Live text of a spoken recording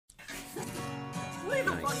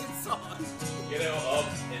Up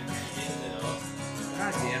and in and up.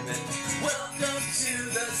 God damn it. Welcome to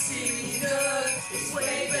the Steamy Nook. It's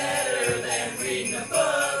way better than reading a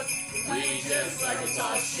book. We just like to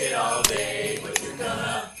talk shit all day, but you're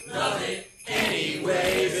gonna love it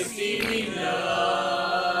anyway. The Steamy Nook.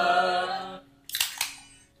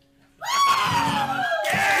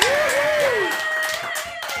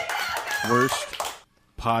 Worst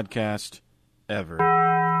podcast ever.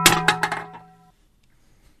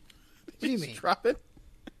 What do you mean? Drop it.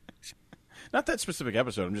 Not that specific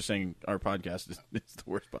episode. I'm just saying our podcast is the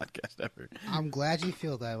worst podcast ever. I'm glad you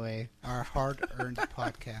feel that way. Our hard-earned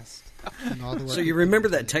podcast. And all the work So you remember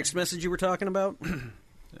that text message you were talking about? Keep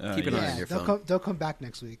an eye Yeah, on your phone. they'll come back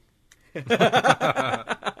next week.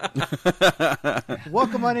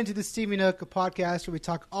 Welcome on into the Steamy Nook, a podcast where we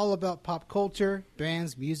talk all about pop culture,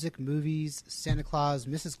 bands, music, movies, Santa Claus,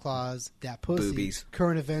 Mrs. Claus, that pussy, Boobies.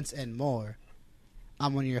 current events, and more.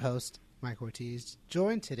 I'm one of your hosts, Mike Ortiz,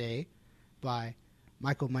 joined today by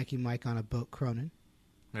Mikey Mike on a boat, Cronin.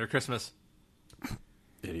 Merry Christmas.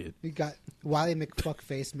 Idiot. We got Wiley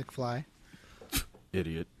McFuckface McFly,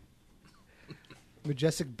 Idiot.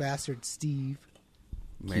 Majestic Bastard Steve,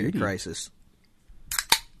 Merry Cutie. Crisis.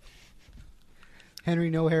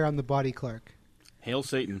 Henry No Hair on the Body Clark. Hail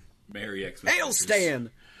Satan. Merry Xmas. Hail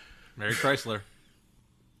Stan! Merry Chrysler.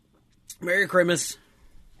 Merry Christmas.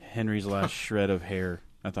 Henry's last shred of hair.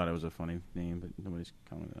 I thought it was a funny name, but nobody's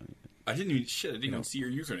commented on it. I didn't even see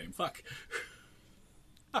your username. Fuck.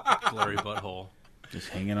 Glory butthole. Just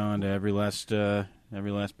hanging on to every last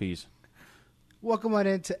piece. Welcome on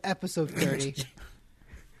into episode 30.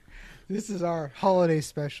 This is our holiday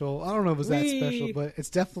special. I don't know if it's that Whee! special, but it's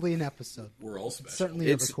definitely an episode. We're all special. Certainly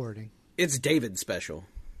It's- a recording. It's David special.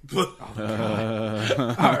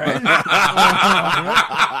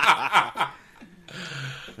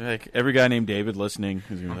 Like every guy named David listening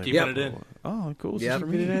is gonna be like, Keeping it in. "Oh, cool. This Yep. is for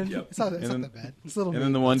me." Yep. It's not then- that bad. It's a little And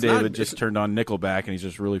then the mean. one It's not- David just it's- turned on Nickelback, and he's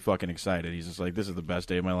just really fucking excited. He's just like, "This is the best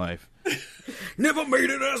day of my life." Never made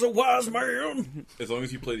it as a wise man. As long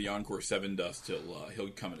as you play the encore Seven Dust, he'll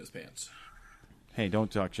come in his pants. Hey, don't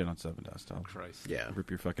talk shit on Seven Dust. I'll Christ. Yeah. rip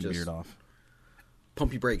your fucking Just beard off.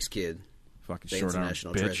 Pump your brakes, kid. Fucking Band's short a arm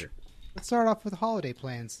national bitch. treasure. Let's start off with holiday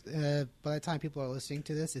plans. By the time people are listening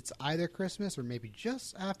to this, it's either Christmas or maybe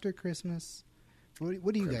just after Christmas.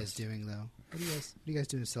 What are you guys doing, though? What are you guys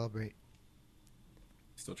doing to celebrate?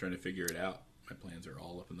 Still trying to figure it out. My plans are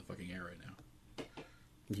all up in the fucking air right now.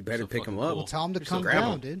 You better So pick them fucking up. cool. Tell them to You're come so grab 'em.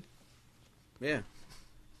 down, dude. Yeah.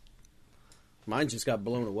 Mine just got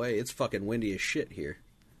blown away. It's fucking windy as shit here.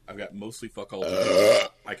 I've got mostly fuck all to do.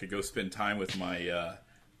 I could go spend time with my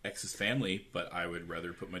ex's family, but I would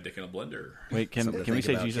rather put my dick in a blender. Wait, Something can to we think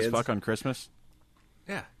say about, Jesus kids. fuck on Christmas?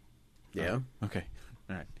 Yeah. Yeah. Okay,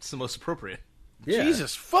 all right. It's the most appropriate. Yeah.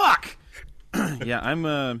 Jesus fuck. Yeah, I'm.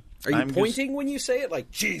 Are you pointing when you say it? Like,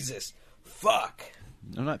 Jesus, fuck.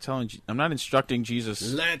 I'm not telling. I'm not instructing Jesus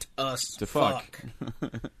Let us to fuck.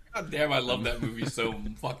 God damn, I love that movie so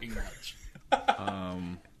fucking much.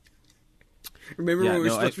 Remember Yeah, when we were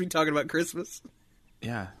no, supposed to be talking about Christmas?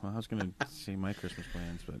 Yeah, well, I was gonna say my Christmas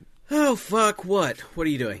plans, but Oh, fuck, what? What are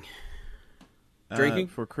you doing? Drinking?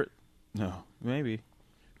 No, maybe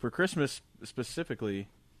for Christmas specifically.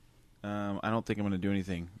 I don't think I'm going to do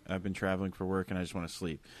anything. I've been traveling for work and I just want to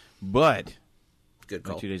sleep. But Good like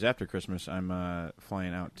call. 2 days after Christmas, I'm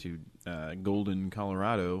flying out to Golden,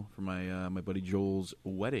 Colorado for my my buddy Joel's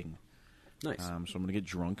wedding. Nice. So I'm going to get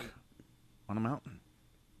drunk on a mountain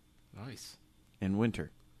Nice. in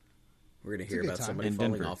winter. We're going to a hear good about time. somebody In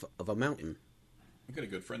falling Denver. off of a mountain. I've got a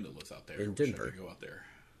good friend that lives out there. In Wish I Denver. could go out there.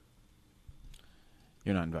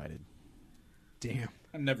 You're not invited. Damn.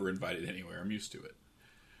 I'm never invited anywhere. I'm used to it.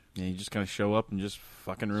 Yeah, you just kind of show up and just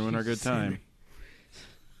fucking ruin our good time.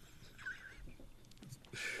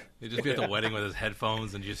 He'd just be at the wedding with his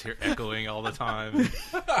headphones and you just hear echoing all the time.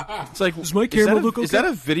 It's like, Does my camera look is that a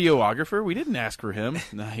videographer? We didn't ask for him.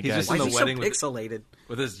 Nah, He's guys, just Why in is the he so wedding with, pixelated?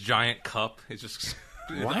 with his giant cup. He's just...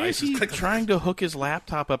 why is he trying to hook his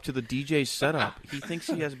laptop up to the DJ's setup? He thinks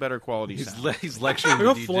he has better quality sound. He's lecturing the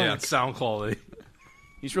Real DJ flank. on sound quality.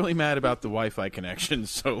 He's really mad about the Wi-Fi connection,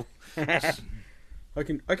 so... I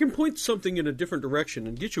can point something in a different direction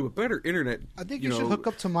and get you a better internet. I think you should hook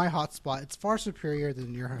up to my hotspot. It's far superior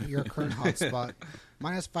than your current hotspot.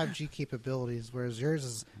 Mine has 5G capabilities, whereas yours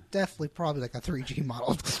is definitely probably like a 3G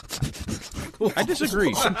model. I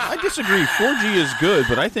disagree. 4G is good,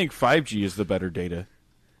 but I think 5G is the better data.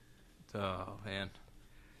 Oh, man.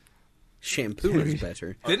 Shampoo is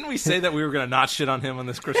better. Didn't we say that we were going to not shit on him on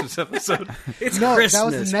this Christmas episode? It's No, Christmas, that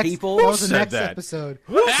was the next. people. That was the said next that? episode.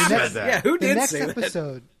 Who The said next- that? Yeah, who The did next say that?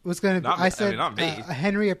 episode was going to be. Not me. I said Not me. a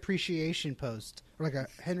Henry appreciation post, or like a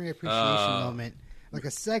Henry appreciation moment, like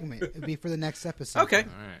a segment. It'd be for the next episode. Okay. All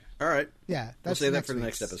right. All right. Yeah, We'll that's say that for the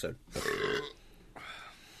week's. next episode.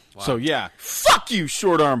 Wow. So yeah, fuck you,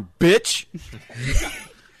 short arm bitch.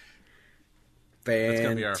 That's going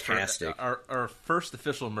to be Fantastic. our first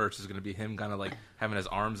official merch is going to be him kind of like having his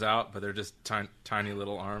arms out, but they're just tiny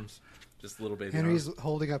little arms. Just little baby Henry's arms.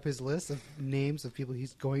 holding up his list of names of people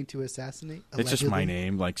he's going to assassinate. It's just my allegedly.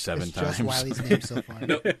 name like seven It's times. just Wiley's name so far.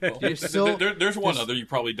 No, well, still- there's one other you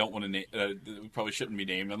probably don't want to name. We probably shouldn't be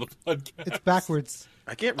named on the podcast. It's backwards.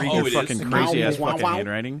 I can't read Oh, your it fucking is. crazy ass Wow, wow, fucking wow.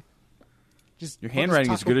 handwriting. Just Your what is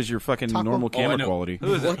handwriting is Taco- good as your fucking Taco- normal Oh, I camera know. quality.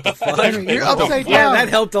 What the fuck? Henry, you're upside down. Yeah, that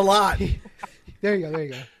helped a lot. There you go. There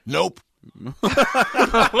you go. Nope.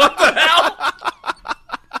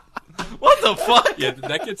 What the fuck? Yeah,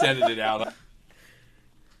 that gets edited out.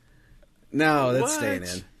 No, that's What? staying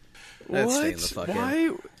in. That's staying the fuck in.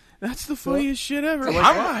 Why? That's the funniest shit ever. Like,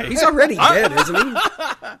 why? He's already dead, isn't he?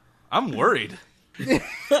 I'm worried.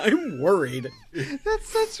 I'm worried. That's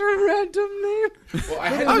such a random name. Well,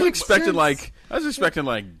 I was expecting sense.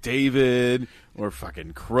 like David or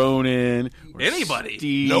fucking Cronin or Anybody.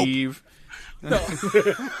 Steve.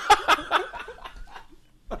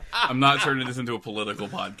 I'm not turning this into a political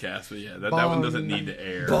podcast, but yeah, that one doesn't need to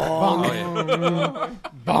air. Oh,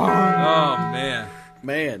 man.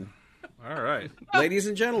 Man, All right. ladies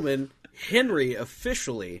and gentlemen, Henry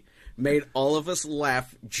officially made all of us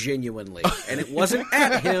laugh genuinely. And it wasn't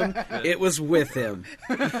at him, it was with him.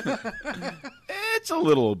 It's a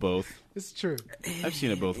little of both. It's true. I've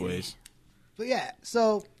seen it both ways. But yeah,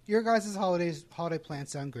 so your guys' holiday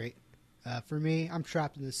plans sound great. For me, I'm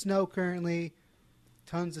trapped in the snow currently.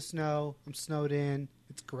 Tons of snow. I'm snowed in.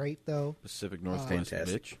 It's great though. Pacific Northwest,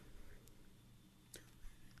 Fantastic. bitch.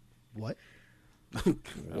 What? I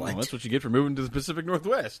don't know, that's what you get for moving to the Pacific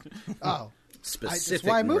Northwest. Oh, Specific that's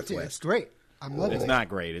why I moved here. It's Northwest. great. I'm loving It's it. not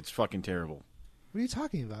great. It's fucking terrible. What are you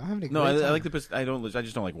talking about? I'm having a great No, I time. like the. I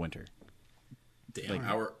just don't like winter. Damn,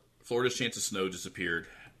 our Florida's chance of snow disappeared.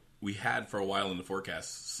 We had for a while in the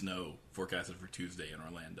forecast snow forecasted for Tuesday in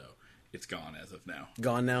Orlando. It's gone as of now.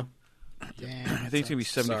 Gone now? Damn, I think it's gonna be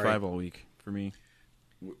 75 Sorry. all week for me.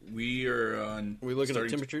 We are on. Are we looking at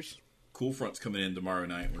starting- temperatures? Cool front's coming in tomorrow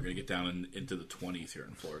night. We're going to get down into the 20s here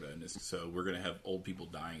in Florida, and so we're going to have old people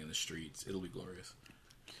dying in the streets. It'll be glorious.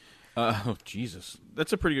 Oh Jesus,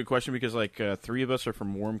 that's a pretty good question because like 3 of us are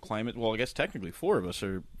from warm climate. Well, I guess technically 4 of us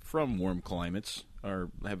are from warm climates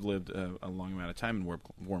or have lived a long amount of time in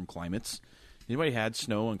warm climates. Anybody had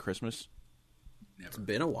snow on Christmas? It's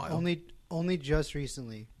been a while. Only just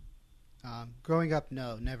recently. Growing up,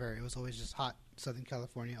 no, never. It was always just hot Southern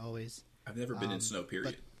California, always. I've never been in snow,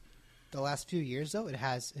 period. The last few years, though, it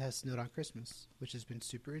has snowed on Christmas, which has been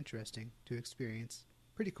super interesting to experience.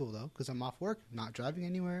 Pretty cool though, because I'm off work, not driving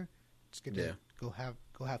anywhere. Just get to go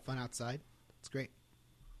have fun outside. It's great.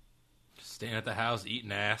 Staying at the house,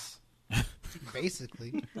 eating ass.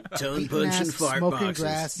 Basically, Tone eating punch ass, and fart smoking boxes.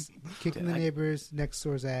 grass, kicking the neighbors next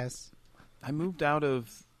door's ass. I moved out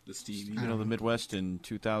of The Stevie. the Midwest in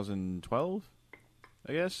 2012,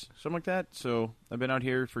 I guess, something like that. So I've been out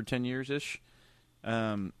here for 10 years ish.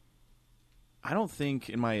 I don't think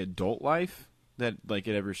in my adult life that like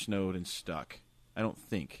it ever snowed and stuck. I don't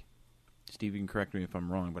think. Steve, you can correct me if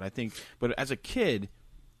I'm wrong, but I think. But as a kid,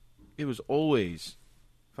 it was always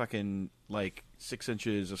fucking like 6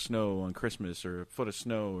 inches of snow on Christmas or a foot of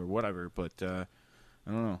snow or whatever. But I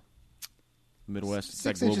don't know. Midwest, it's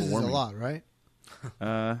that 6 global inches is a warming. lot, right?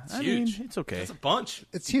 I huge. mean, it's okay. That's a bunch.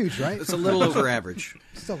 It's huge, right? It's a little over average.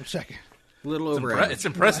 Just double checking. A little over average. It's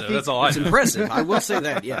impressive. That's all I It's know. impressive. I will say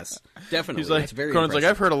that, yes. Definitely. He's like, it's very Conan's like, impressive.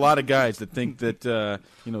 I've heard a lot of guys that think that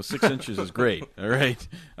 6 inches is great. All right.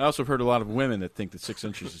 I also have heard a lot of women that think that 6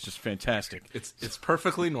 inches is just fantastic. It's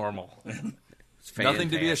perfectly normal. It's Nothing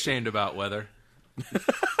to be fantastic. ashamed about, weather.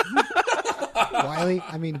 Wiley,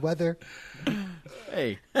 I mean weather.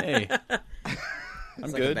 Hey, I'm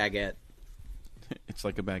It's like good. a baguette. It's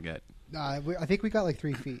like a baguette. I think we got like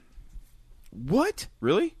 3 feet, What?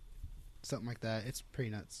 Really? something like that. It's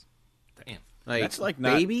pretty nuts. Damn. That's, like,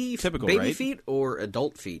 not baby, typical, baby right? feet or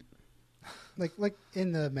adult feet? Like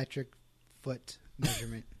in the metric foot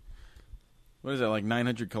measurement. What is that, like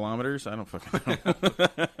 900 kilometers? I don't fucking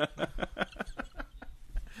know.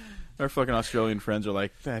 Our fucking Australian friends are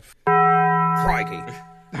like, that Crikey.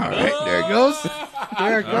 All right, there it goes.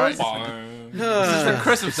 There it goes. This is the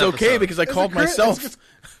Christmas It's okay episode. because I called myself.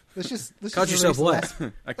 Let's just Called erase yourself the what? last- I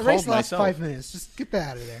erase called the last myself. 5 minutes. Just get that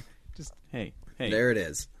out of there. Hey. There it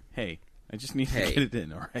is. Hey. I just need to Hey. get it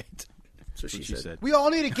in, all right? That's what she said. We all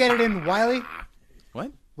need to get it in, Wiley.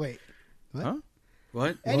 What? Wait. What? Huh?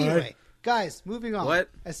 What? Anyway, guys, moving on. What?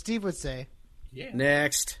 As Steve would say. Yeah.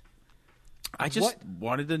 Next. I just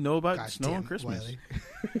wanted to know about God snow damn on it, Christmas.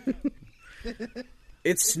 Wiley.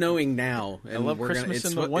 It's snowing now, and love we're Christmas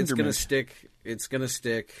gonna, and the wonderment. It's gonna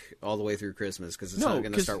stick all the way through Christmas because it's No, not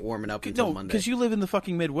gonna 'cause- start warming up until No, Monday. because you live in the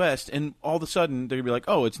fucking Midwest, and all of a sudden they're gonna be like,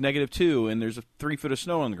 "Oh, it's -2, and there's 3 foot of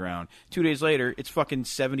snow on the ground." 2 days later, it's fucking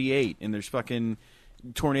 78, and there's fucking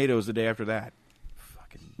tornadoes the day after that.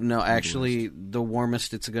 Fucking No, actually, the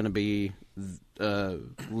warmest it's gonna be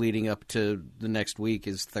leading up to the next week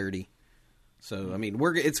is 30. So I mean,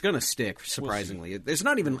 it's gonna stick. Surprisingly, there's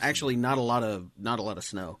not even actually not a lot of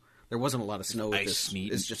snow. There wasn't a lot of snow with ice, this.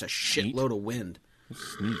 sleet, It's just a sleet. shitload of wind.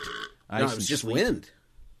 Sneak. No, it was just wind.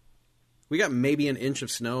 We got maybe an inch of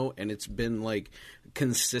snow, and it's been like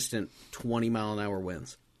consistent 20-mile-an-hour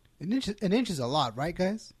winds. An inch is a lot, right,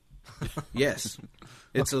 guys? Yes,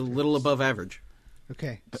 it's a little above average.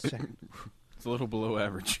 Okay. let's check. It's a little below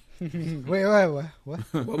average. Wait,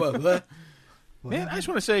 what? Man, I just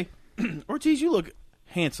want to say, Ortiz, you look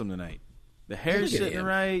handsome tonight. The hair's Look at sitting him.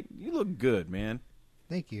 right. You look good, man.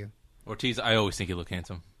 Thank you. Ortiz, I always think you look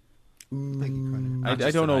handsome. Thank you, Conan. I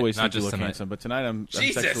just don't tonight. always Not think you just look tonight. handsome, but tonight I'm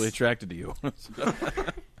Jesus! sexually attracted to you.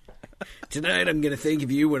 Tonight, I'm gonna think of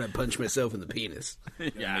you when I punch myself in the penis.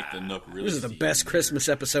 Make the nook really This is the steamy. best Christmas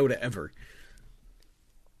episode ever.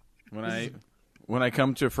 When I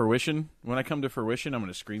come to fruition, I'm going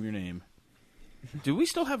to scream your name. Do we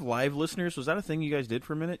still have live listeners? Was that a thing you guys did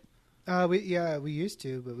for a minute? We used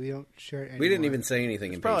to, but we don't share it anymore. We didn't even say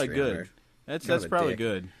anything in Probably Patreon, good. right? That's Not a probably dick.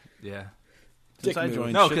 good. Yeah. Since Dick I move.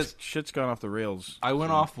 joined, No, shit's gone off the rails. I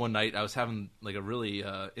went off one night. I was having like a really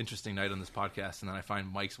interesting night on this podcast, and then I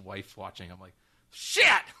find Mike's wife watching. I'm like, shit!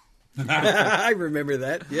 I remember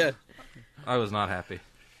that. Yeah. I was not happy.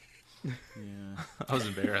 Yeah. I was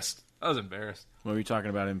embarrassed. What were you talking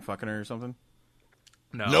about? Him fucking her or something?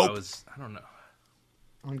 No, Nope. I don't know.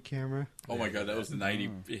 on camera. Oh my god, that was the night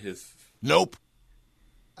his. Nope.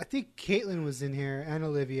 I think Caitlin was in here, and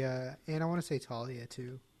Olivia, and I want to say Talia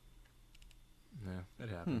too. Yeah, it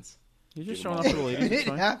happens. You're just showing off to the ladies. It's It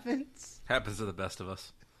fine. happens. Happens to the best of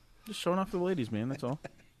us. Just showing off to the ladies, man. That's all.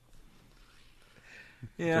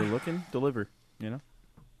 Yeah. They're looking, deliver. You know.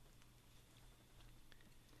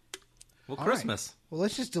 Well, All Christmas. Well,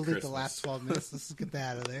 let's just delete the Christmas. last 12 minutes. Let's just get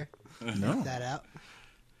that out of there. No. Get that out.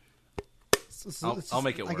 So I'll- let's I'll just-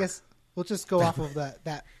 make it I work. guess we'll just go off of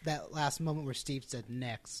that last moment where Steve said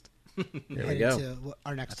next. There we Head go. into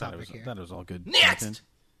our next I topic here. thought it was all good. Next! content.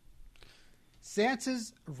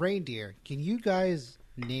 Santa's reindeer. Can you guys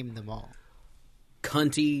name them all?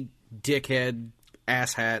 Cunty, dickhead,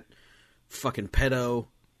 asshat, fucking pedo,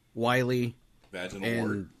 Wiley, Vaginal and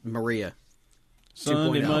wart. Maria.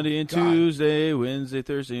 Sunday, 2.0. Monday, and God. Tuesday, Wednesday,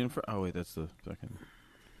 Thursday, and Friday. Oh wait, that's the fucking.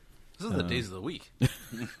 This is the days of the week.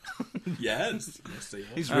 Yes. Yes, they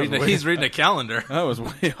are. He's reading a calendar. That was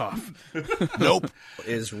way off. Nope.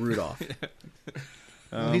 Is Rudolph.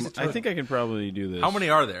 He's a I turtle. think I can probably do this. How many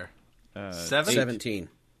are there? Uh, 7? 17.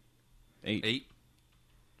 8. 8?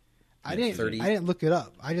 I didn't. 30. I didn't look it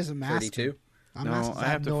up. I just am asking. 32. I'm No, asking. I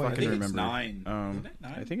have to no I fucking idea. think it's remember. 9. Isn't it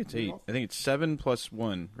 9? I think it's 8. Rudolph? I think it's 7 plus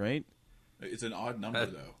 1, right? It's an odd number,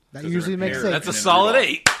 though. That 'Cause usually they're makes paired, sense. That's a and then solid Rudolph.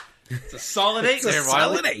 8. It's a solid 8 It's a there,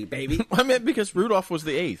 solid Wiley. 8, baby. I meant because Rudolph was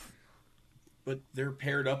the 8th. But they're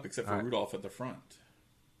paired up except for All right. Rudolph at the front.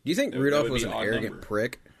 Do you think That Rudolph would was be an an odd arrogant number.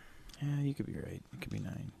 prick? Yeah, you could be right. It could be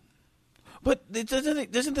 9. But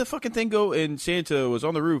doesn't the fucking thing go? And Santa was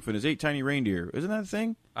on the roof and his 8 tiny reindeer. Isn't that a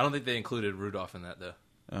thing? I don't think they included Rudolph in that, though.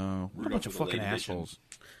 What a Rudolph bunch of was a fucking late addition. assholes.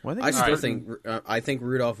 Why they I still starting- think I think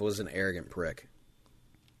Rudolph was an arrogant prick.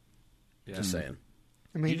 Yeah. Just saying.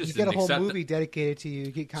 I mean, You you, just get a didn't whole accept movie dedicated to you.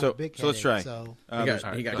 You get kind So- of big. so let's try. So He got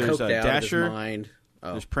Alright, coked there's, out Dasher. of his mind.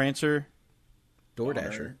 Oh, There's Prancer,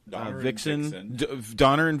 DoorDasher. Donner and Vixen,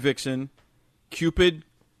 Donner and Vixen, Cupid,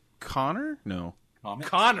 Connor? No. Comet?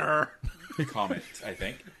 Connor! Comet, I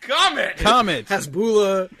think. Comet! Comet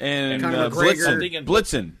Hasbula. and Conor McGregor.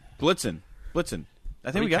 Blitzen.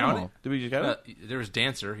 I think we we got them count all. it? Did we just got it? There was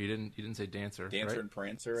Dancer. You didn't say Dancer. Dancer right? and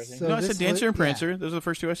Prancer, I think. So No, I this said Dancer and li- yeah. Prancer. Those are the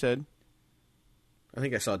first 2 I said. I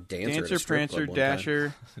think I saw Dancer at Dancer, a strip Prancer, club one time.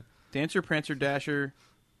 Dasher, Dancer, Prancer, Dasher,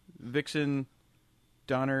 Vixen,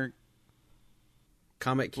 Donner,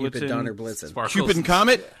 Comet, Cupid, Blitzen. Donner, Blitzen. Sparkles Cupid, and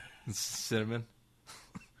Comet. Cinnamon.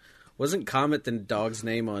 Wasn't Comet the dog's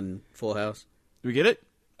name on Full House? Do we get it?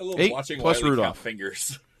 I love 8 watching plus Wiley Rudolph. count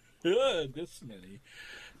fingers. This many.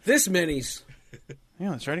 This many's.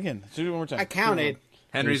 Yeah, let's try it again. Let's do it one more time. I counted.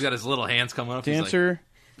 Henry's got his little hands coming up. He's like, Dancer,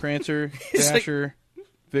 Prancer, Dasher,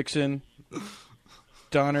 Vixen,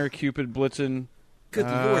 Donner, Cupid, Blitzen. Good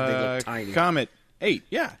lord, they look tiny. Comet. 8.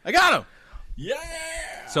 Yeah, I got him. Yeah.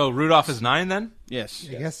 So Rudolph is 9 then? Yes.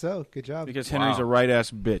 I guess so. Good job. Because Henry's a right-ass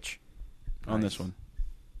bitch on Nice. this one.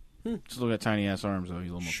 Still got tiny-ass arms, though. He's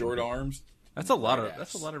a little more Short funky. arms. That's a lot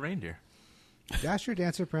of reindeer. Dasher,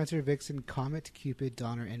 Dancer, Prancer, Vixen, Comet, Cupid,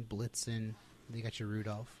 Donner, and Blitzen. And then you got your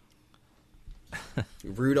Rudolph.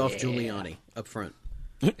 Rudolph Giuliani up front.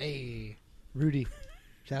 Hey, Rudy.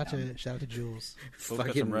 Shout out to Jules. Both got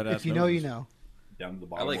Fucking some red-ass If you know, you noses. know. Down to the I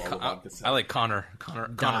bottom. like of all the vodka I like Connor. Connor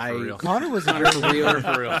for real. Connor was a Connor for real.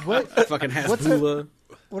 For real. What? Fucking What's Hasbula.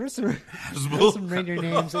 What are some reindeer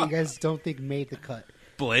names that you guys don't think made the cut?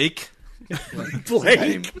 Blake.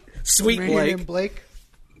 Blake. Sweet Reindeer Blake. named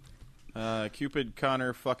Blake. Cupid,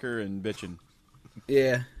 Connor, Fucker, and Bitchin.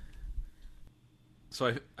 Yeah.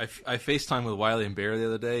 So I FaceTime with Wiley and Bear the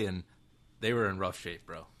other day, and they were in rough shape,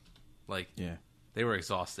 bro. Like, Yeah. they were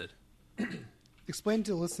exhausted. Explain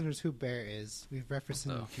to the listeners who Bear is. We've referenced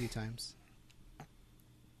him Oh. a few times.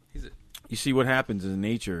 You see, what happens in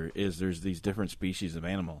nature is there's these different species of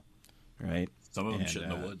animal, right? Some of them And, shit in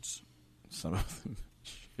the woods. Some of them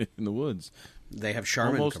shit in the woods. They have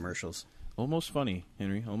Charmin Almost- commercials. Almost funny,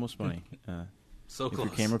 Henry. Almost funny. So If close.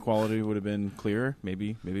 your camera quality would have been clearer,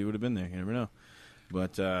 maybe it would have been there. You never know.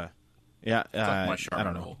 But yeah, my I don't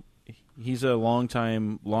Charmin know. roll. He's a long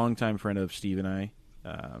time friend of Steve and I.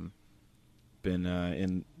 Been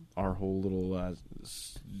in our whole little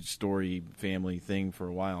story family thing for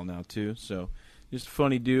a while now too. So just a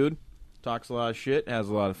funny dude. Talks a lot of shit. Has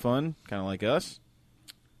a lot of fun. Kind of like us.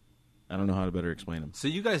 I don't know how to better explain him. So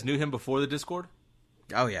you guys knew him before the Discord?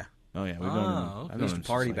 Oh, yeah. Oh yeah, we've Oh, known him. okay. I've We used known to him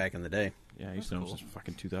party since, back in the day. Yeah, I used to know him Cool. since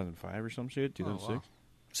fucking 2005 or some shit. 2006. wow.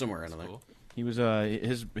 Somewhere around there. Cool. He was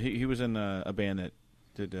he was in a band that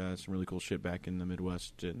did some really cool shit back in the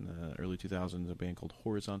Midwest in the early 2000s. A band called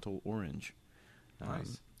Horizontal Orange.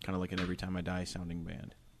 Nice. Kind of like an Every Time I Die sounding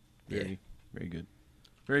band. Yeah. Very good.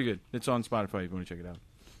 Very good. It's on Spotify if you want to check it out.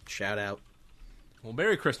 Shout out. Well,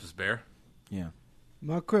 Merry Christmas, Bear. Yeah.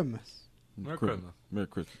 Merry Christmas. Merry Cri- Christmas. Merry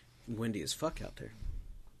Christmas. Windy as fuck out there.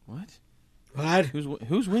 What? What?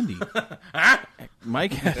 Who's Windy?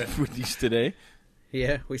 Mike had Windy's today.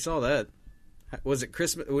 Yeah, we saw that. Was it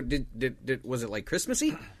Christmas? Was it like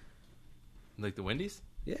Christmassy? Like the Wendy's?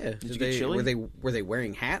 Yeah. you get chili? Were they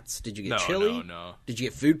wearing hats? Did you get No, chili? no. Did you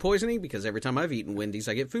get food poisoning? Because every time I've eaten Wendy's,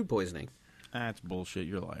 I get food poisoning. That's bullshit.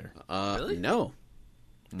 You're a liar. Really? No.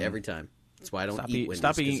 Every time. That's why I don't eat Wendy's.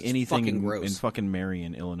 Stop 'cause eating it's anything fucking in gross. fucking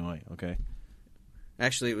Marion, Illinois. Okay.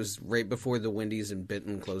 Actually, it was right before the Wendy's in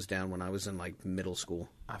Benton closed down when I was in like middle school.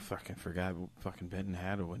 I fucking forgot. Fucking Benton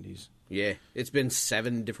had a Wendy's. Yeah, it's been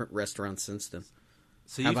 7 different restaurants since then.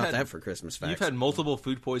 So How you've about had, that for Christmas facts? You've had multiple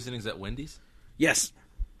food poisonings at Wendy's? Yes.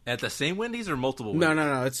 At the same Wendy's or multiple No, Wendy's?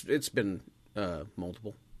 no, no. It's been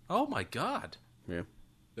multiple. Oh, my God. Yeah.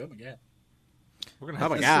 Oh my god. We're gonna Oh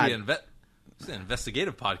have my this God. to be this is an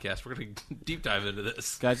investigative podcast. We're going to deep dive into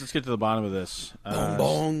this. Guys, let's get to the bottom of this. Bong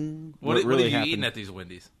bong. What really are you happened? eating at these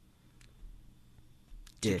Wendy's?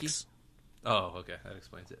 Dicks. Oh, okay. That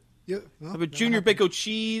explains it. Yep. Well, I have a that Junior happened. Bacon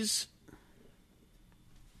cheese.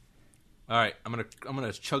 All right, I'm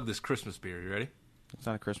gonna chug this Christmas beer. You ready? It's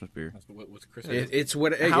not a Christmas beer. What's Christmas? It's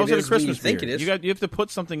what How's it it a is when you Christmas think beer? it is. You have to put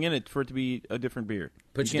something in it for it to be a different beer.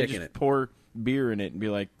 Put you your can't dick in just it. pour beer in it and be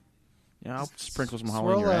like, yeah, I'll sprinkle some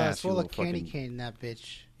Holland in your ass. Swirl a you candy fucking... cane in that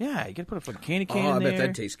bitch. Yeah, you gotta put a fucking candy cane Oh, I in bet there.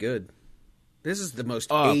 that tastes good. This is the most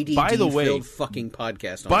By the way- ADD-filled fucking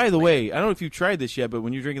podcast. By on the the way, I don't know if you've tried this yet, but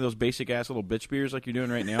when you're drinking those basic ass little bitch beers like you're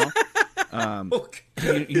doing right now,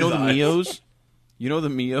 you know the Mios? You know the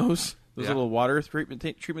Mios? Those Yeah. little water treatment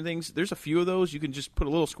things? There's a few of those. You can just put a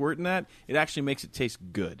little squirt in that. It actually makes it taste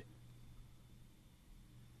good.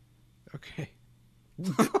 Okay.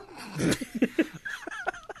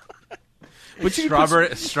 But you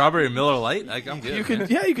can Strawberry Miller Lite. Like, I'm good. you can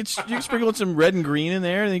man. you can sprinkle some red and green in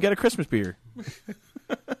there, and then you got a Christmas beer.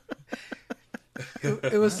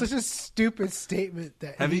 It was such a stupid statement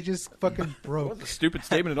that Have he you- just fucking broke. Stupid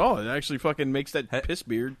statement at all. It actually fucking makes that piss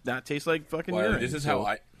beer not taste like fucking Well, urine. this is So-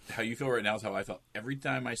 how you feel right now is how I felt every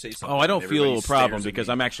time I say something. Oh, I don't feel everybody a problem stares at because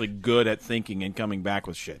me. I'm actually good at thinking and coming back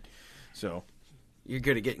with shit. So You're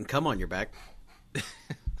good at getting cum on your back.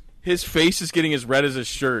 his face is getting as red as his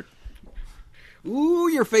shirt. Ooh,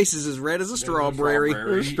 your face is as red as a strawberry.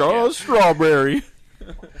 Strawberry. Strawberry.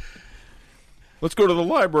 Let's go to the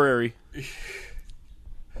library.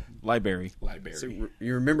 Library. Library. So,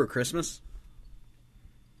 you remember Christmas?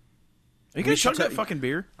 Are you gonna should chug that tell- fucking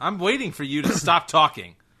beer? I'm waiting for you to stop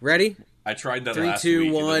talking. Ready? I tried that 3, last 2,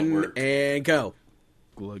 week. 1, It and go.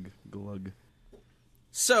 Glug glug.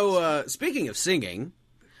 So, speaking of singing,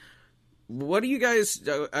 what do you guys...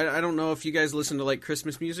 I don't know if you guys listen to, like,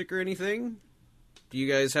 Christmas music or anything. Do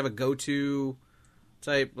you guys have a go-to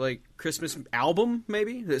type, like, Christmas album,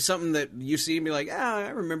 maybe? There's something that you see and be like, I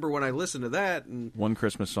remember when I listened to that. And... One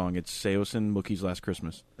Christmas song. It's Seosin Mookie's Last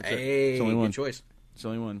Christmas. That's hey, it's the only good one. choice. It's the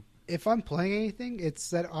only one. If I'm playing anything,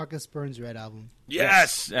 it's that August Burns Red album.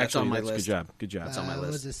 Yes! That's Actually, on my that's list. Good job. Good job. That's on my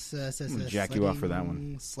list. What is this? I'm gonna jack you off for that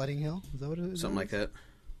one. Sledding Hill? Is that what it is? Something like that.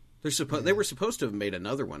 They were supposed to have made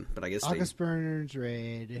another one, but I guess August Burns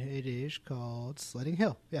Red. It is called Sledding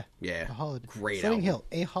Hill. Yeah. Yeah. A holiday. Great Sledding album. Hill,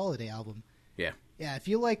 a holiday album. Yeah. Yeah, if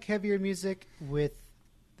you like heavier music with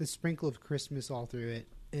the sprinkle of Christmas all through it,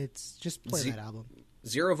 it's just play that album.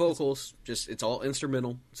 Zero vocals, it's all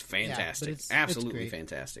instrumental. It's fantastic. Yeah, it's absolutely great.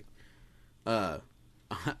 fantastic. I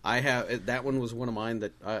have that one was one of mine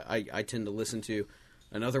that I tend to listen to.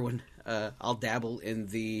 Another one, I'll dabble in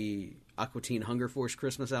the Aqua Teen Hunger Force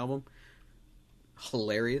Christmas album.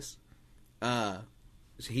 Hilarious.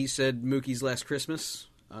 He said Mookie's Last Christmas.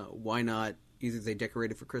 Why not? Either they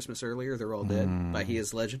decorated for Christmas early or they're all dead by He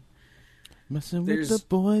Is Legend. Messing with the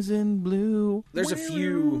boys in blue. There's a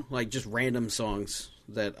few like just random songs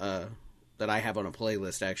that I have on a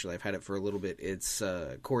playlist. Actually, I've had it for a little bit. It's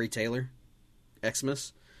Corey Taylor,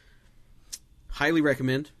 Xmas. Highly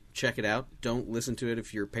recommend. Check it out. Don't listen to it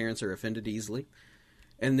if your parents are offended easily.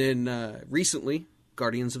 And then recently,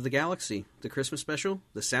 Guardians of the Galaxy, the Christmas special,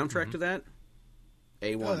 the soundtrack to that.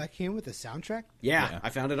 A1. Oh, that came with the soundtrack? Yeah, I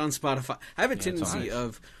found it on Spotify. I have a it's tendency nice.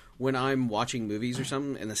 of when I'm watching movies or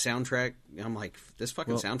something and the soundtrack, I'm like, this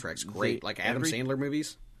fucking soundtrack's great. Like Adam Sandler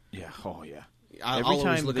movies. Yeah. Oh, yeah. I'll Every always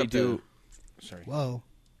time look they up do... Sorry. Whoa.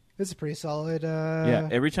 This is a pretty solid Yeah,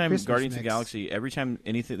 every time Christmas Guardians of the mix. Galaxy, every time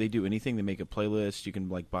they do anything, they make a playlist. You can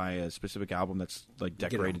like buy a specific album that's like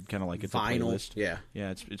decorated, kind of like it's vinyl. a playlist. Yeah.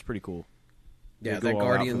 It's pretty cool. Yeah, They that go all out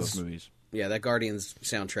for Guardians those movies. Yeah, that Guardians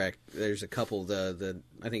soundtrack. There's a couple. The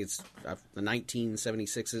I think it's the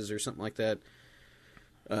 1976s or something like that.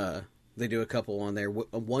 They do a couple on there.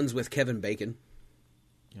 One's with Kevin Bacon.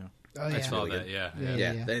 Yeah. Oh, yeah. I saw really that. good.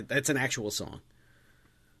 Yeah. That's an actual song.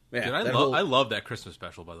 Yeah, Dude, that whole- I love that Christmas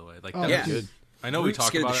special. By the way, like Oh, that yeah. was dude. I know we Groot talked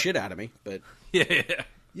scared about the it. shit out of me, but Yeah.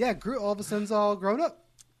 Yeah, Groot all of a sudden's all grown up.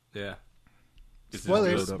 Yeah. Is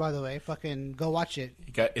Spoilers, it, by the way. Fucking go watch it.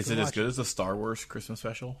 is it as good as the Star Wars Christmas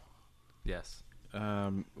special? Yes.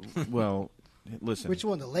 Well, listen. Which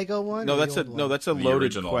one? The Lego one? No, or the that's a old one? no. That's a The loaded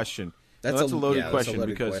original. question. That's That's a- a loaded yeah, that's a question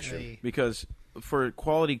loaded because question. because for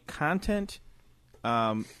quality content,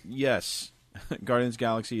 yes, Guardians of the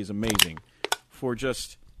Galaxy is amazing. For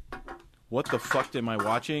just what the fuck am I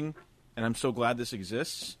watching? And I'm so glad this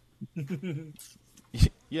exists.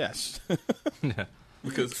 Yes.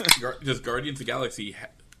 Because does Guardians of the Galaxy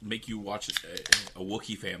make you watch a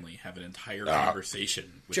Wookiee family have an entire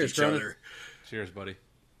conversation with Cheers, each Cronin. other? Cheers, buddy.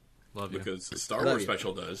 Love you. Because the Star Love Wars you.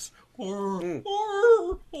 special does.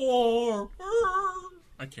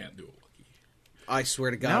 I can't do a Wookiee. I swear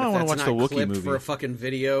to God, Now I if wanna that's watch not the Wookiee clipped movie. for a fucking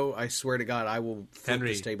video, I swear to God, I will flip Henry.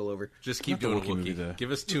 this table over. Just keep Not the doing a Wookiee movie, Wookiee. the-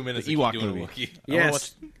 Give us 2 minutes the to Ewok keep doing movie. a Wookiee.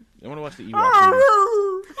 Yes. I want to watch the Ewok movie.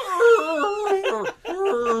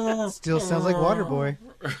 Still sounds like Waterboy.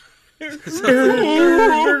 I'm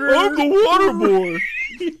the water boy.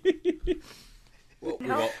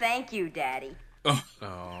 No, thank you, Daddy.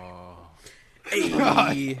 Oh.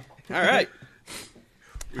 Hey. All right.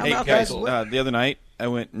 How Hey about guys, that? the other night I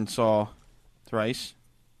went and saw Thrice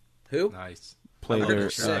Who? Nice. play Oh, their they're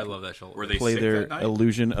sick. I love that show. Were they play sick their that night?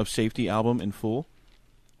 Illusion of Safety album in full,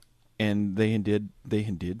 and they indeed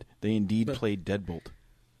played Deadbolt.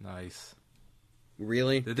 Nice.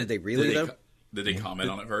 Really? Did they really, Did though? did they comment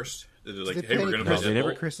on it first? Did they Did like, they hey, play we're any going to play Christmas- they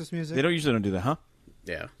never- Deadbolt? Christmas music? They don't usually do that, huh?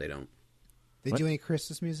 Yeah, they don't. They What? do any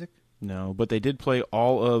Christmas music? No, but they did play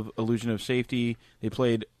all of Illusion of Safety. They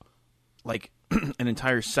played like an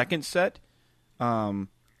entire second set.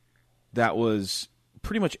 That was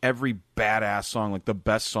pretty much every badass song, like the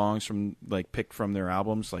best songs from like picked from their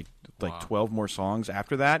albums, like Wow. 12 more songs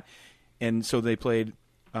after that. And so they played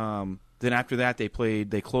then after that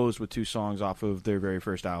they closed with 2 songs off of their very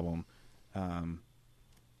first album.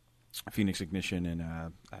 Phoenix Ignition and I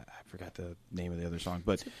forgot the name of the other song,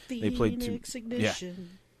 but they played 2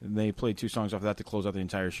 and they played 2 songs off of that to close out the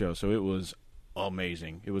entire show. So it was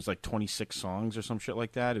amazing. It was like 26 songs or some shit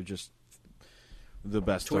like that. It just the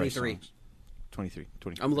best 23. songs. 23.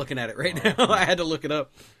 I'm looking at it right now. I had to look it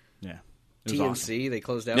up. Yeah. It was TNC, awesome. they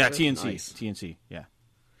closed out. Yeah, with it? TNC. Nice. TNC. Yeah.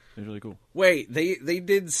 It was really cool. Wait, they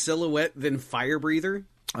did Silhouette, then Fire Breather?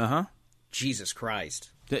 Uh-huh. Jesus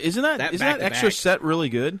Christ. Isn't that That isn't that back-to-back. extra set really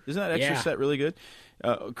good? Isn't that extra Yeah. set really good?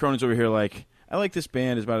 Cronin's over here like, I like this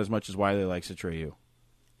band about as much as Wiley likes Atreyu.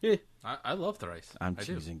 Yeah. I love Thrice. I'm I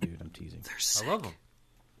do. teasing, dude. I'm teasing. They're sick. I love them.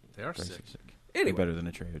 They are Thrice sick. is sick. Anyway. Better than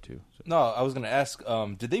Atreyu too. So. No, I was going to ask,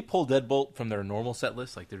 did they pull Deadbolt from their normal set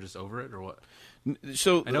list? Like they're just over it or what?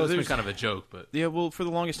 So I know it's been kind of a joke, but yeah. Well, for the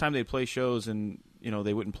longest time they'd play shows and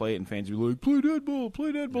they wouldn't play it, and fans would be like, "Play Deadbolt,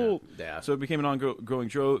 play Deadbolt." Yeah. So it became an ongoing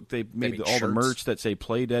joke. They made all the shirts. merch that say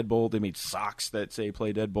 "Play Deadbolt." They made socks that say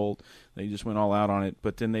 "Play Deadbolt." They just went all out on it.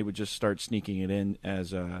 But then they would just start sneaking it in as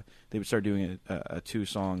they would start doing a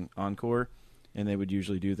 2-song encore, and they would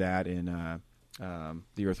usually do that in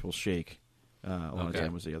 "The Earth Will Shake." A lot of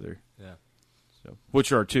time was the other. yeah. So,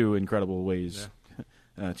 which are two incredible ways,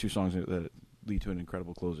 2 songs that lead to an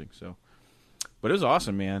incredible closing. So, but it was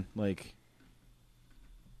awesome, man. Like,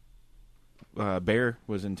 Bear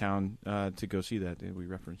was in town to go see that. We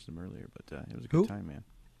referenced him earlier, but it was a good time, man.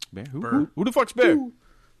 Bear? Who the fuck's Bear? A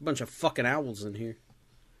bunch of fucking owls in here.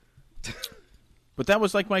 But that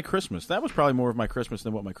was like my Christmas. That was probably more of my Christmas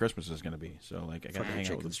than what my Christmas is going to be. So, like, I got to hang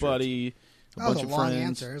out with a buddy, That was bunch a of long friends.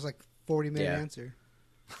 answer. It was like 40-minute Yeah. answer.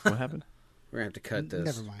 What happened? We're gonna have to cut this.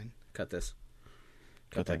 Never mind. Cut this.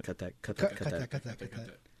 Cut that. Cut that. Cut Cut that.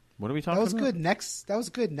 that. What are we That talking was about? good. That was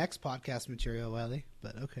good next podcast material, Wiley.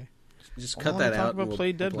 But okay. Just I cut wanna that talk out. about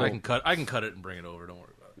Play Deadbolt. I can cut it and bring it over. Don't worry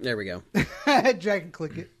about it. There we go. Drag and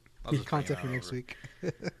click it. I'll just bring it Content for on next over. week.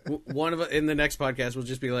 One of in the next podcast will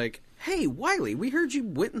just be like, "Hey, Wiley, we heard you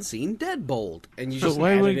went and seen Deadbolt," and you So just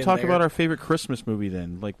why add would it we in talk there. about our favorite Christmas movie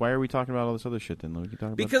then? Like, why are we talking about all this other shit then? We can talk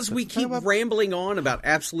about Because we keep rambling on about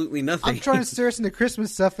absolutely nothing. I'm trying to steer us into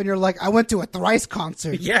Christmas stuff, and you're like, I went to a Thrice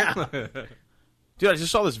concert. yeah. Dude, I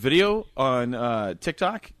just saw this video on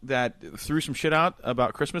TikTok that threw some shit out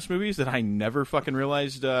about Christmas movies that I never fucking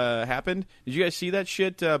realized happened. Did you guys see that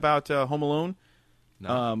shit about Home Alone?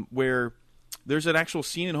 No. Where there's an actual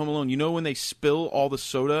scene in Home Alone. You know when they spill all the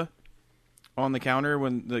soda on the counter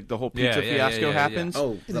when the whole pizza fiasco happens?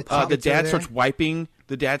 Oh, The The dad there. starts wiping.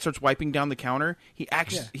 The dad starts wiping down the counter. He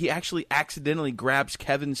actually accidentally grabs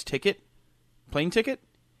Kevin's plane ticket,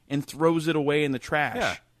 and throws it away in the trash.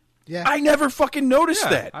 Yeah. Yeah. I never fucking noticed Yeah,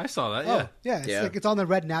 that. I saw that. Oh, Yeah. yeah. It's Yeah. like it's on the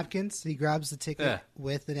red napkins. He grabs the ticket Yeah.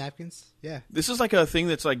 with the napkins. Yeah. This is like a thing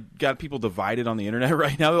that's like got people divided on the internet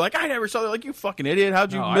right now. They're like, I never saw that. Like, you fucking idiot.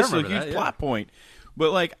 How'd you No, I miss a remember huge that, yeah. plot point?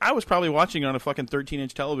 But like, I was probably watching it on a fucking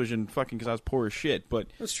 13-inch television, fucking because I was poor as shit. But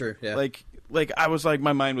That's true. Yeah. like I was like,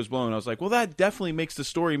 my mind was blown. I was like, well, that definitely makes the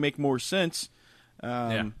story make more sense.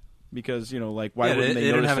 Yeah. Because like, why Yeah, wouldn't they they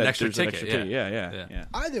didn't notice have an that extra there's an ticket, extra yeah. ticket? Yeah. Yeah.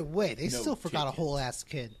 Either way, they still forgot a whole ass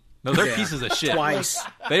kid. No, they're pieces of shit. Twice.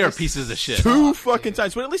 They are pieces of shit. Two fucking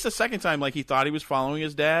times, but at least the second time, like, he thought he was following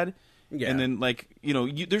his dad. Yeah. And then, like,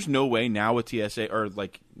 there's no way now with TSA, or,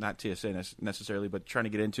 like, not TSA necessarily, but trying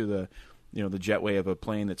to get into the jetway of a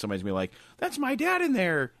plane that somebody's going to be like, that's my dad in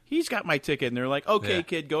there. He's got my ticket. And they're like, okay, Yeah.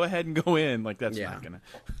 kid, go ahead and go in. Like, that's Yeah. not going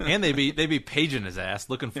to. And they be paging his ass,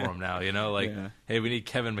 looking for him now. Like, Yeah. hey, we need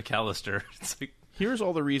Kevin McAllister. It's like, Here's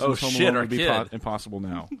all the reasons Oh, Home shit, Alone our would be kid. impossible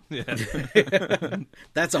now.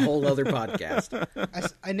 That's a whole other podcast.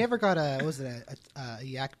 I never got a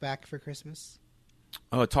yak back for Christmas.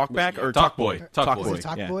 Oh, Talkback or Talk Boy. Talk Was Boy. it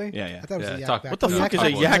Talk Yeah. Boy? Yeah, yeah. I thought it was Yeah, a yak Talk- back. What the Oh, fuck yak is a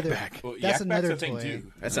back yak another- back? Well, That's Yak Back's another a thing toy.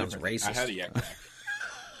 too. That sounds I racist. had a Yak Back.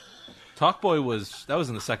 Talk Boy was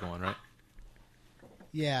in the second one, right?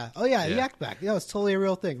 Yeah. Oh yeah, Yeah. yak back. Yeah, it was totally a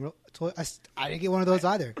real thing. I didn't get one of those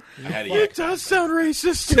either. I had a It Yak does sound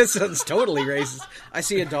racist. This sounds totally racist. I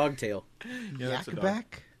see a dog tail. Yeah, that's a Yak dog.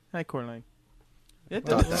 back. Hi, Coraline. It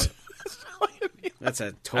What does. That's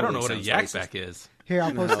a totally. I don't know what a sounds yak racist. back is. Here,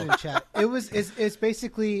 I'll post it in the chat. It's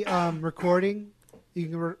basically recording. You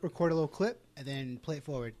can record a little clip and then play it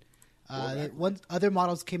forward. Other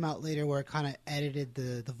models came out later where it kind of edited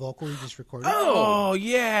the vocal you just recorded. Oh,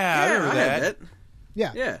 yeah. I remember had that.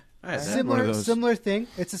 yeah. Yeah, I had that. One Similar, of those. similar thing.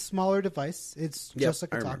 It's a smaller device. It's Yep, just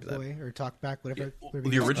like I a Talk remember that. Boy or Talk Back, whatever. whatever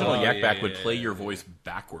The you original Oh, Yak yeah, Back yeah, would yeah, play yeah. your voice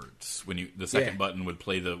backwards when the second Yeah. button would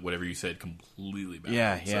play whatever you said completely backwards.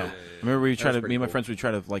 Yeah, yeah. So, Remember we tried was to, pretty me and my cool. friends would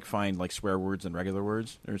try to like find like swear words and regular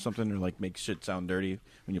words or something, or like make shit sound dirty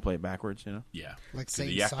when you play it backwards, yeah. Like So the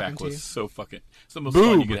Satan's Yak talking Back to was you? so fucking. It's the most Boob.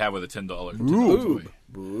 fun you could have with a $10 Boob. toy.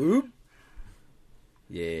 Boop.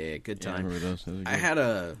 Yeah, good Yeah, I time. remember those. Those are I good. had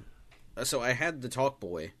I had the Talk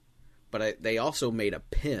Boy, but they also made a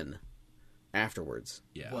pin afterwards.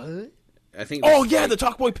 Yeah. What? I think. It was Oh yeah, like- the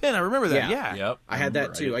Talkboy pen. I remember that. Yeah. Yeah. Yep. I had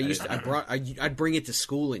that remember. too. I'd bring it to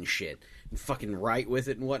school and shit, and fucking write with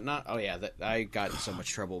it and whatnot. Oh yeah, I got in so much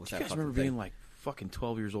trouble with You that guys fucking remember thing. being like fucking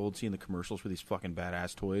 12 years old, seeing the commercials for these fucking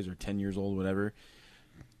badass toys, or 10 years old, whatever.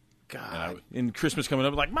 God. And Christmas coming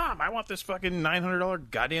up, like, Mom, I want this fucking $900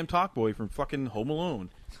 goddamn Talkboy from fucking Home Alone.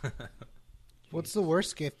 What's the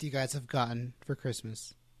worst gift you guys have gotten for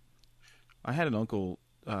Christmas? I had an uncle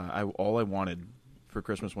all I wanted for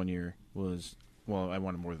Christmas one year was, well, I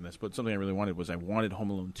wanted more than this, but something I really wanted was I wanted Home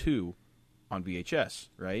Alone 2 on VHS,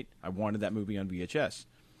 right? I wanted that movie on VHS.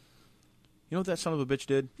 You know what that son of a bitch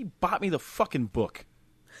did? He bought me the fucking book.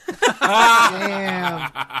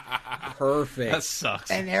 Damn. Perfect. That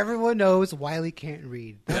sucks. And everyone knows Wiley can't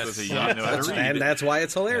read. That's a young know how to read. And that's why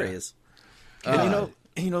it's hilarious.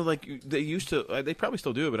 And like they used to, they probably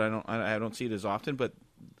still do it, but I don't see it as often. But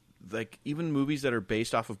like even movies that are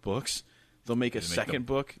based off of books, they'll make a second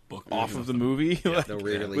book off of the movie. They'll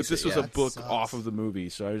re-release but this it, was yeah. a book That sucks. off of the movie,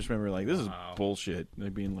 so I just remember like this is bullshit.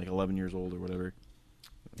 Like being like 11 years old or whatever.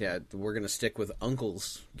 Yeah, we're going to stick with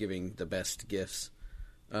uncles giving the best gifts.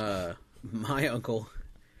 My uncle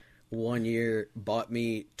one year bought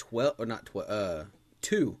me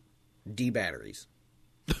 2 D batteries.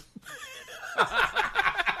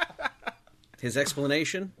 His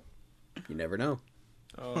explanation? You never know.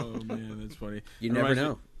 Oh man, that's funny. You never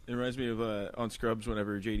know. It reminds me of on Scrubs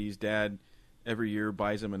whenever JD's dad every year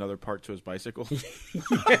buys him another part to his bicycle.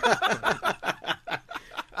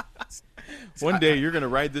 One day you're going to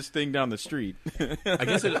ride this thing down the street. I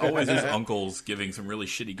guess it always is uncles giving some really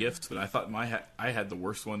shitty gifts, but I thought I had the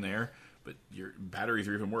worst one there. But your batteries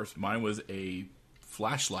are even worse. Mine was a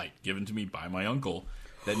flashlight given to me by my uncle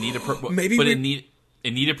that needed,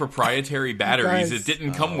 it needed proprietary batteries. Guys. It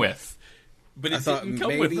didn't come with. But it I thought didn't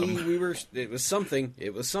come with maybe them. it was something.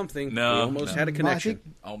 It was something. No, we almost no. had a connection.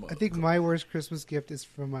 Almost. I think my worst Christmas gift is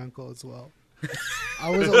from my uncle as well.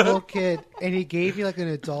 I was a little kid, and he gave me like an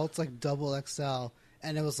adult's like double XL,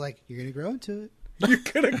 and it was like, "You're gonna grow into it." You're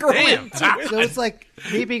gonna grow into it. So it's like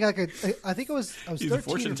me being like I think I was He's a 13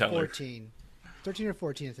 fortune or teller. 14. 13 or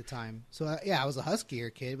 14 at the time. So I was a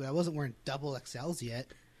huskier kid, but I wasn't wearing double XLs yet.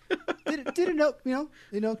 Didn't know,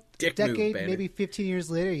 Dick decade, move, Banner. maybe 15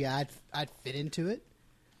 years later, yeah, I'd fit into it.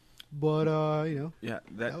 But Yeah,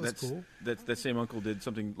 That was that's cool. that same uncle did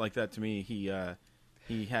something like that to me.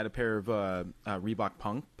 He had a pair of Reebok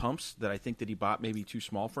pumps that I think that he bought maybe too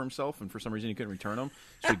small for himself, and for some reason he couldn't return them.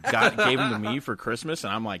 So he gave them to me for Christmas,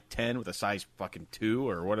 and I'm like 10 with a size fucking 2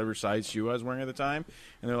 or whatever size shoe I was wearing at the time,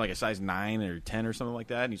 and they're like a size 9 or 10 or something like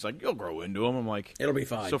that. And he's like, "You'll grow into them." I'm like, It'll be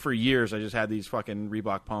fine. So for years I just had these fucking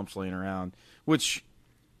Reebok pumps laying around, which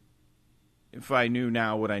if I knew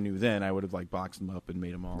now what I knew then, I would have like boxed them up and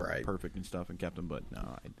made them all Right. perfect and stuff and kept them. But no,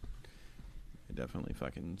 I definitely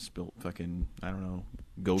fucking spilt fucking, I don't know,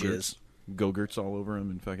 Go-Gurts all over them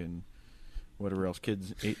and fucking whatever else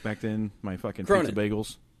kids ate back then. My fucking Cronin. pizza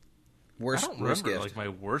bagels. I Worst don't remember gift. like my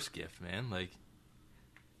worst gift, man. Like,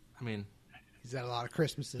 I mean, he's had a lot of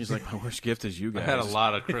Christmases. He's like, my worst gift is you I guys. had a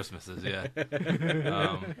lot of Christmases. Yeah,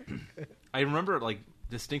 I remember like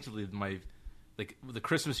distinctively the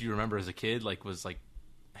Christmas you remember as a kid was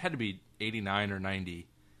had to be 89 or 90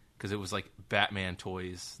 because it was like Batman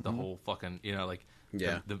toys, the whole fucking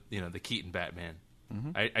the Keaton Batman.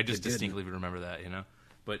 I just distinctly remember that,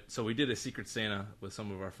 But so we did a Secret Santa with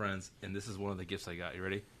some of our friends, and this is one of the gifts I got. You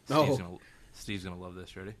ready? Steve's gonna love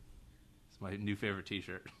this. Ready? It's my new favorite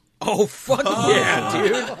T-shirt. Oh, fuck yeah,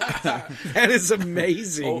 dude. That is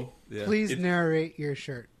amazing. Yeah. Please narrate your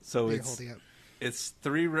shirt. So that you're it's holding up. it's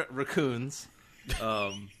 3 raccoons.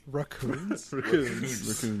 Raccoons.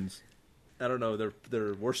 Raccoons. I don't know.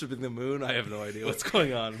 They're worshiping the moon. I have no idea what's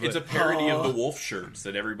going on. But It's a parody of the wolf shirts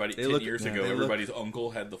that everybody 10 look- years yeah, ago. they look- Everybody's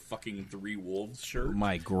uncle had the fucking 3 wolves shirt.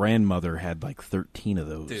 My grandmother had like 13 of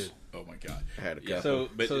those. dude. Oh my god! I had a Yeah, couple.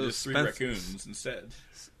 but so just 3 Spence- raccoons instead.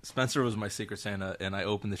 Spencer was my Secret Santa, and I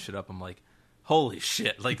opened this shit up. I'm like, holy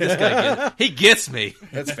shit! Like this guy, he gets me.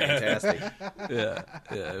 That's fantastic. Yeah,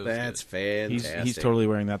 it was That's fantastic. He's totally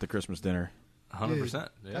wearing that to Christmas dinner. 100%. Yeah.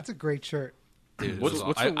 That's a great shirt. Dude, it What's- was-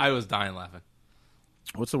 what's I, the- I was dying laughing.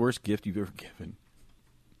 What's the worst gift you've ever given?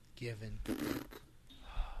 Given.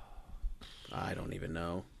 I don't even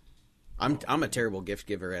know. I'm a terrible gift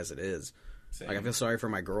giver as it is. Same. Like I feel sorry for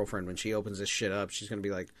my girlfriend when she opens this shit up. She's gonna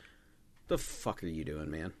be like, "The fuck are you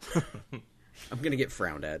doing, man?" I'm gonna get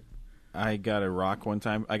frowned at. I got a rock one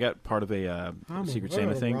time. I got part of a Secret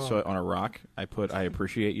Santa thing. rock. So on a rock, I put "I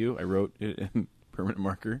appreciate you." I wrote it in permanent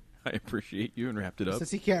marker. I appreciate you, and wrapped it up.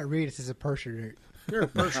 Since he can't read, it says a purse shirt. You're a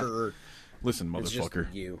pusher. Listen, It's just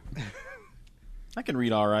motherfucker, you. I can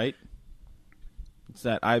read all right. It's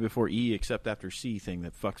that I before E except after C thing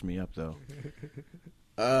that fucks me up, though.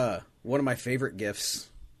 One of my favorite gifts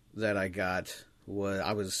that I got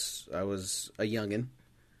was I was a youngin,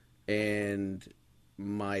 and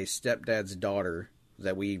my stepdad's daughter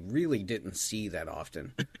that we really didn't see that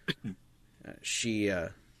often. She's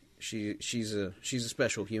a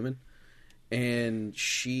special human, and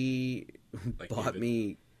she Like bought David?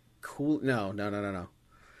 me cool. No.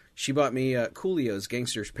 She bought me Coolio's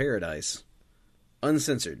Gangster's Paradise,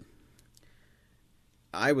 uncensored.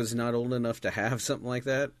 I was not old enough to have something like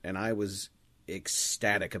that, and I was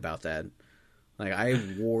ecstatic about that. Like, I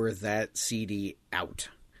wore that CD out.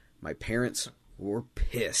 My parents were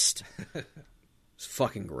pissed. It's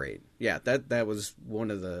fucking great. Yeah, that was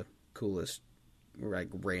one of the coolest, like,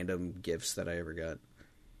 random gifts that I ever got.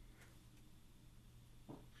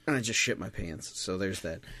 And I just shit my pants, so there's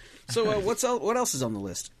that. So what else is on the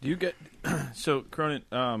list? Do you get... So, Cronin,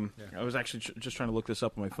 I was actually just trying to look this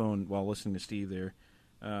up on my phone while listening to Steve there.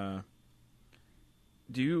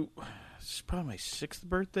 Do you... It's probably my 6th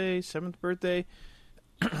birthday, 7th birthday.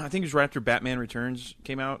 I think it was right after Batman Returns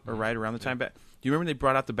came out, or right around the time. Do you remember they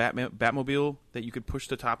brought out the Batmobile that you could push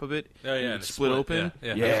the top of it? Oh, yeah. And it split open?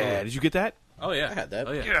 Yeah. Did you get that? Oh, yeah. I had that.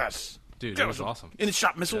 Oh, yeah. Yes! Dude, that was awesome. And it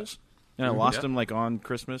shot missiles. Yeah. And I lost them, like, on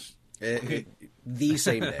Christmas. The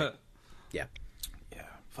same day. Yeah. Yeah.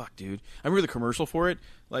 Fuck, dude. I remember the commercial for it.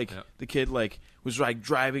 Like, the kid, like, was, like,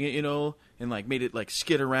 driving it, you know, and, like, made it, like,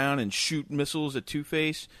 skid around and shoot missiles at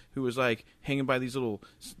Two-Face, who was, like, hanging by these little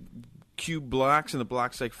cube blocks, and the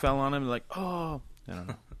blocks, like, fell on him. And, like, oh. I don't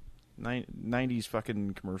know. 90s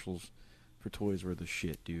fucking commercials for toys were the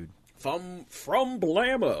shit, dude. From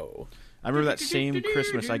Blammo. I remember that same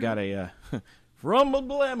Christmas I got a... from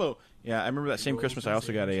Blammo. Yeah, I remember that same Christmas I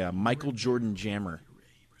also got a Michael Jordan jammer.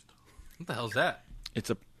 What the hell's that?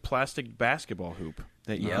 It's a plastic basketball hoop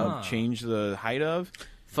that you change the height of.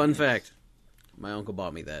 Fun fact. My uncle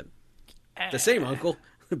bought me that. The same uncle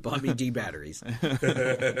bought me D batteries.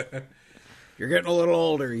 You're getting a little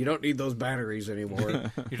older. You don't need those batteries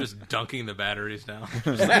anymore. You're just dunking the batteries now.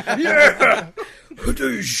 Yeah!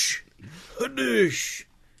 Hadoosh! Hadoosh!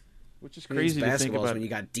 Which is crazy to think about. When you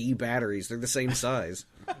got D batteries, they're the same size.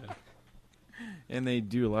 And they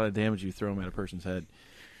do a lot of damage if you throw them at a person's head.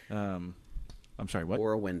 I'm sorry, what?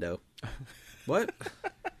 Or a window. What?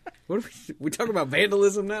 What are we talking about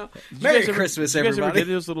vandalism now? Merry Christmas, everybody. You guys ever get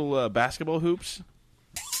those little basketball hoops?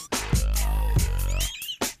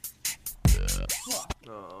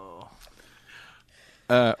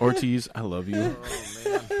 Ortiz, I love you.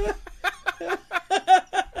 Oh, man.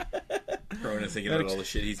 Cronin thinking about all the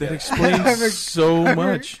shit he's got. That explains so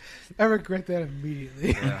much. I regret that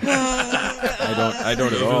immediately. I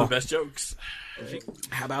don't at Those are all. the best jokes.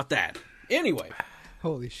 How about that? Anyway.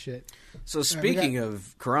 Holy shit. So speaking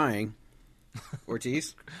of crying,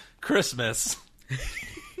 Ortiz. Christmas.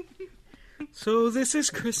 So this is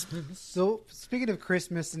Christmas. So speaking of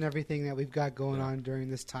Christmas and everything that we've got going on during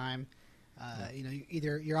this time, you know,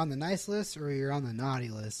 either you're on the nice list or you're on the naughty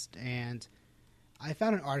list. And I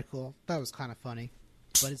found an article that was kind of funny,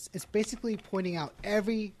 but it's basically pointing out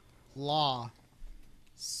every law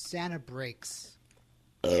Santa breaks.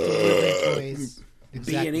 Delivering toys.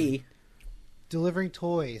 Exactly. B&E. Delivering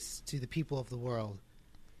toys to the people of the world.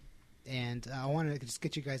 And I want to just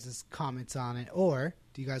get you guys' comments on it. Or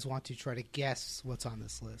do you guys want to try to guess what's on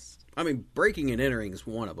this list? I mean, breaking and entering is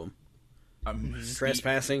one of them.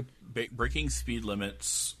 Trespassing. Breaking speed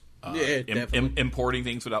limits. Yeah, definitely. Importing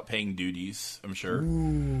things without paying duties, I'm sure.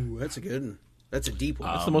 Ooh, that's a good one. That's a deep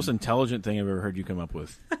one. That's the most intelligent thing I've ever heard you come up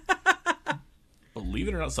with. Believe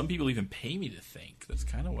it or not, some people even pay me to think. That's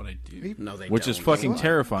kind of what I do. No, they Which don't. is fucking Someone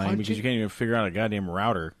terrifying punching- because you can't even figure out a goddamn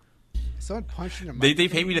router. Someone punched in a They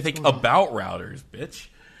pay me to think about routers, bitch.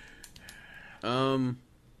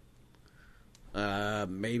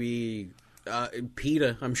 Maybe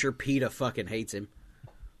PETA. I'm sure PETA fucking hates him.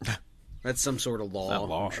 That's some sort of law. Not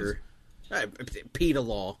laws. I'm sure. PETA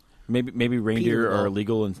law. Maybe reindeer Peter law. are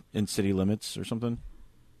illegal in city limits or something.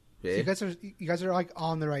 Yeah. So you guys are like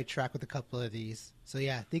on the right track with a couple of these. So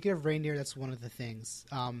yeah, thinking of reindeer, that's one of the things.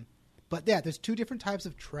 But yeah, there's two different types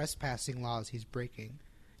of trespassing laws he's breaking.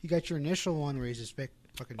 You got your initial one where he's just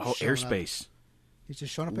fucking showing airspace. Up. He's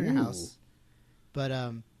just showing up in your house. But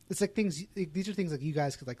it's like things. These are things like you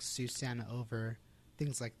guys could like sue Santa over,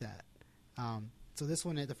 things like that. So this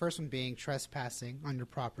one, the first one being trespassing on your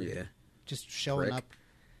property, Yeah. just showing Prick. up.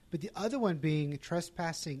 But the other one being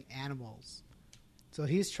trespassing animals. So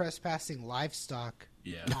he's trespassing livestock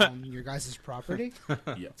Yeah. on your guys' property.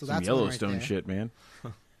 Yeah. So Some that's one Yellowstone right there. shit, man.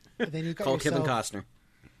 And then you've got Call Kevin yourself- Costner.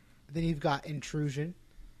 Then you've got intrusion.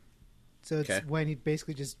 So it's Okay. when he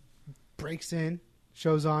basically just breaks in,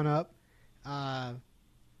 shows on up,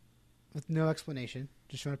 with no explanation,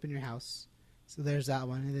 just showing up in your house. So there's that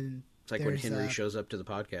one, and then It's like when there's, Henry shows up to the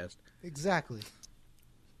podcast. Exactly.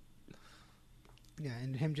 Yeah,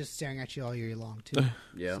 and him just staring at you all year long too.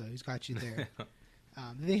 Yeah. So he's got you there.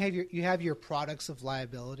 Then you have your products of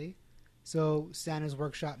liability. So Santa's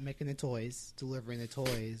workshop making the toys, delivering the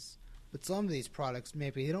toys. But some of these products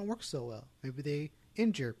maybe they don't work so well. Maybe they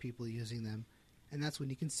injure people using them, and that's when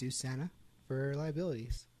you can sue Santa for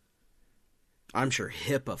liabilities. I'm sure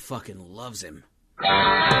HIPAA fucking loves him.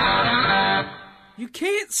 You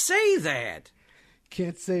can't say that.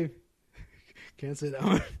 Can't say that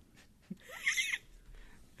one.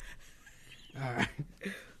 All right.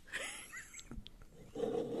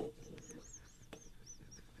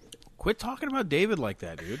 Quit talking about David like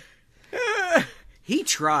that, dude. He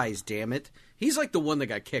tries, damn it. He's like the one that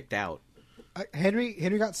got kicked out. Henry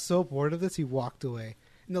got so bored of this, he walked away.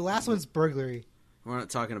 And the last one's burglary. We're not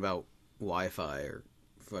talking about Wi-Fi or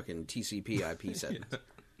fucking TCP/IP settings.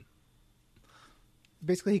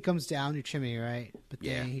 Basically, he comes down your chimney, right? But then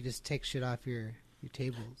Yeah. he just takes shit off your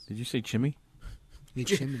tables. Did you say chimney? Your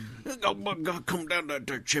chimney. Oh my God, come down that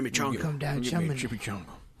chimichanga. Come down chimney.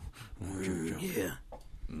 Yeah.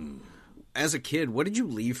 As a kid, what did you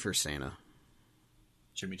leave for Santa?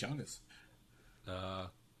 Chimichangas.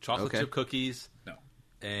 Chocolate Okay. chip cookies. No.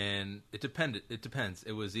 And it depended. It depends.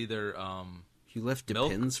 It was either You left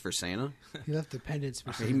Milk? Depends for Santa? He left dependents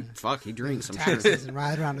for He, Santa. he drinks, I'm sure. Taxes and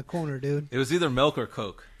right around the corner, dude. it was either milk or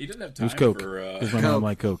Coke. He didn't have It time was Coke. for. Because my mom Coke.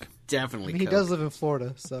 liked Coke. I Definitely mean, he Coke. does live in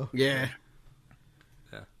Florida, so Yeah.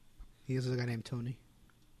 he has a guy named Tony.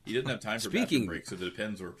 He didn't have time for Speaking- bathroom breaks, so the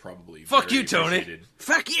Depends were probably. Fuck very you, Tony. appreciated.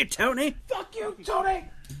 Fuck you, Tony! Fuck you, Tony.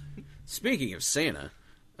 Speaking of Santa,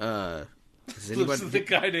 does This is anybody... the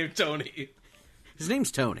guy named Tony. His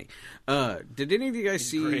name's Tony. Did any of you guys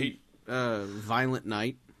see Great. Violent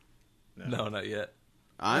Night? No, not yet.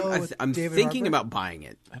 Oh, with I'm David thinking Harbour? about buying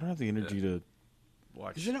it. I don't have the energy to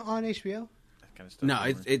watch Isn't it on HBO? that kind of stuff. No,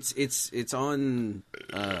 anymore. it's on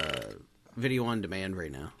video on demand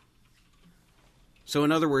right now. So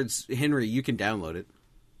in other words, Henry, you can download it.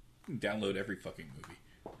 You can download every fucking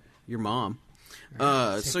movie. Your mom.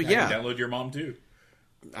 Right, So take that. yeah, Download your mom too.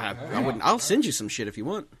 I wouldn't. I'll send you some shit if you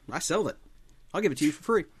want. I sell it. I'll give it to you for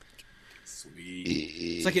free. Sweet.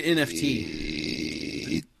 It's like an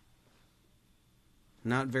NFT.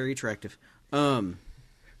 Not very attractive. So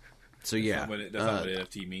yeah, That's not what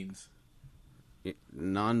NFT means.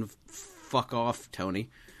 non fuck off, Tony.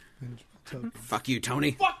 Fuck you,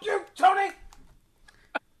 Tony. Fuck you, Tony.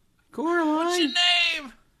 Coraline. What's your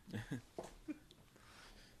name?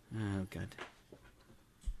 Oh god.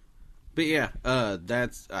 But yeah,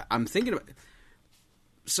 that's. I'm thinking about.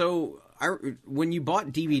 So when you bought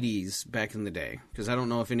DVDs back in the day, because I don't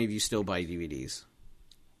know if any of you still buy DVDs.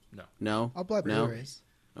 No. No. I'll buy No? Blu-rays.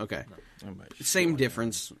 Okay. I might just Same go on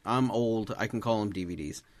difference. I'm old. I can call them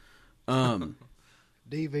DVDs.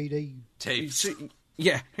 DVD. Tapes.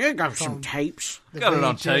 Yeah, I got some tapes. The Got it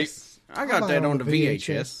on VHS. tape. I got that on the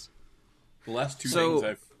VHS. The last two So-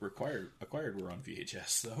 things I've acquired were on VHS.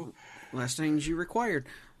 So Last things you required.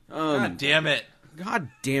 God damn it. God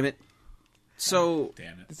damn it. So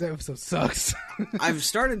damn it. This episode sucks. I've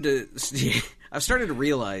started to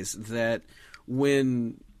realize that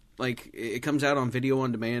when like it comes out on video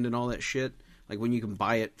on demand and all that shit, like when you can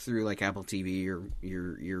buy it through like Apple TV or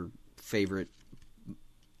your favorite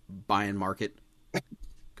buy and market.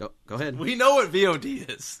 Go ahead. We know what VOD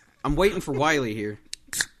is. I'm waiting for Wiley here.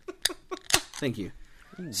 Thank you.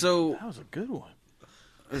 So That was a good one.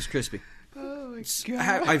 it was crispy. Oh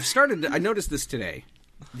my I noticed this today.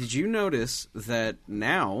 Did you notice that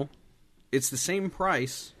now it's the same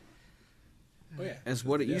price Oh yeah. as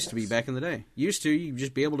what it used to be back in the day? Used to, you'd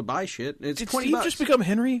just be able to buy shit. It's Did $20. Steve just become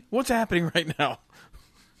Henry? What's happening right now?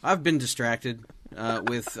 I've been distracted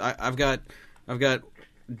with. I've got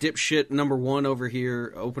dipshit number one over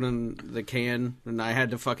here opening the can, and I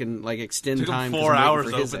had to fucking like extend Took him time. 'cause 4 I'm waiting hours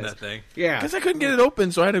for to his open ass. that thing. Yeah, Because I couldn't get it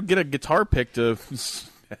open, so I had to get a guitar pick to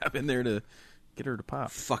have in there to get her to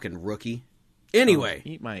pop. fucking rookie. Anyway,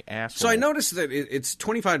 Eat my asshole. so I noticed that it's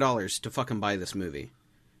 $25 to fucking buy this movie.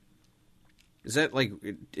 Is that like?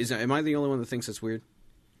 Am I the only one that thinks that's weird?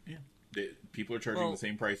 Yeah. People are charging Well- the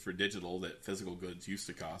same price for digital that physical goods used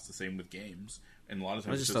to cost. The same with games, and a lot of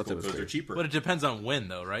I times just thought physical that was goods are weird. cheaper. But it depends on when,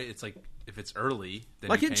 though, right? It's like if it's early, then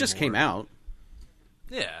Like you it pay just more. came out.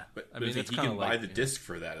 Yeah, But I mean, if it's he kind can of buy like the disc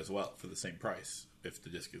for that as well for the same price if the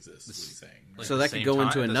disc exists. Is what he's saying. Like So the that could same go time-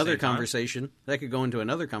 into at the another same time? conversation. That could go into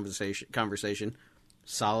another conversation.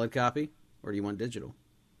 Solid copy, or do you want digital?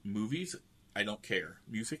 Movies, I don't care.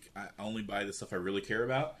 Music, I only buy the stuff I really care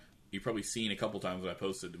about. You've probably seen a couple times when I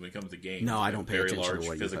posted when it comes to games. No, I have don't a pay very attention to large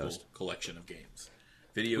what you physical post. collection of games.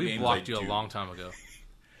 Video We games, blocked I you a do long time ago.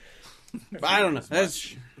 I don't know. as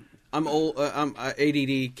That's much. I'm old. I'm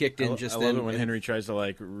ADD kicked in just I then. love it when Henry tries to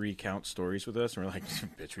like recount stories with us, and we're like,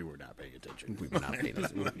 "Bitch, we were not paying attention." We were not paying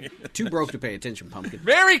attention. Too broke to pay attention, pumpkin.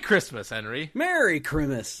 Merry Christmas, Henry. Merry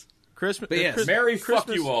Christmas. Christmas, But yes, Merry fuck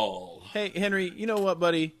Christmas- you all. Hey, Henry, you know what,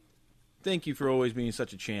 buddy? thank you for always being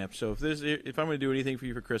such a champ. So if I'm going to do anything for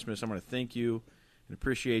you for Christmas, I'm going to thank you and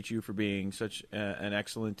appreciate you for being such an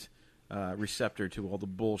excellent receptor to all the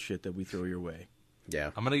bullshit that we throw your way.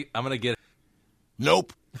 Yeah. I'm gonna get.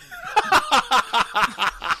 Nope.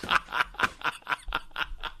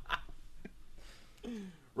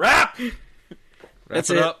 Wrap. That's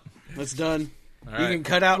it it. up. That's done. All You right. can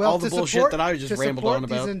cut out all the to bullshit support- that I just to rambled support on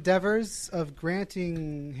about. these endeavors of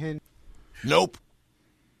granting him Nope.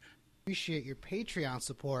 appreciate your Patreon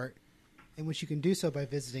support, in which you can do so by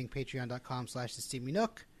visiting patreon.com/thesteamynook.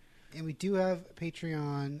 And we do have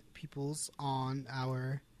Patreon peoples on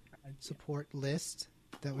our support list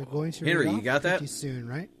that we're going to Henry, read you off got that? pretty soon,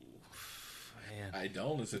 right? I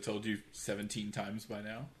don't, as I told you 17 times by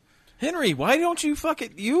now. Henry, why don't you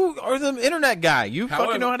fucking... You are the internet guy. You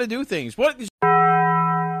fucking know how to do things. What?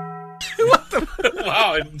 What the...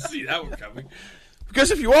 Wow, I didn't see that one coming. Because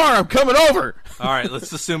if you are, I'm coming over. All right,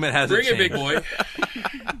 let's assume it hasn't Bring it, changed. big boy.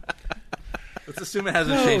 Let's assume it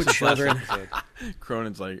hasn't changed since last children. episode.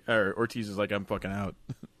 Cronin's like... Or Ortiz is like, I'm fucking out.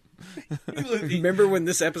 Remember when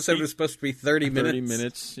this episode was supposed to be 30 minutes? 30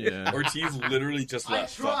 minutes, yeah. Ortiz literally just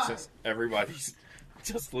left. Since everybody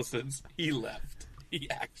just listens. He left. He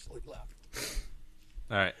actually left.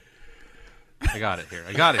 All right. I got it here.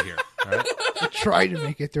 All right. I tried to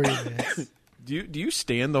make it 30 minutes. Do you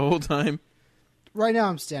stand the whole time? Right now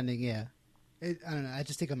I'm standing, yeah. I don't know. I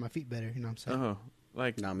just take on my feet better, you know what I'm saying? Oh,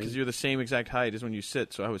 like, Not me. because you're the same exact height as when you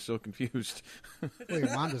sit, so I was so confused. Well,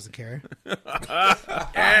 your mom doesn't care.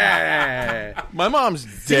 My mom's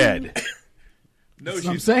dead. No, That's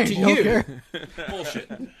what I'm she's saying. You don't care. bullshit.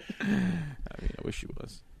 I mean, I wish she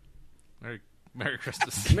was. Merry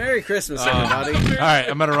Christmas. Merry Christmas, everybody. All right,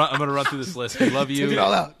 I'm gonna run through this list. We love you. Take it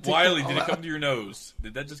all out. Wiley, did it come to your nose?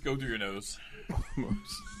 Did that just go through your nose? All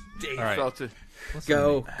right. Felt it.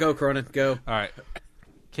 Go, Cronin, go. All right.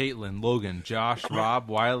 Caitlin, Logan, Josh, Rob,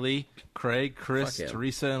 Wiley, Craig, Chris, Fuck yeah.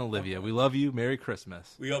 Teresa, and Olivia. We love you. Merry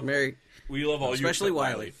Christmas. We love, Merry. we love all Especially you.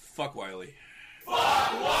 except Wiley. Fuck Wiley.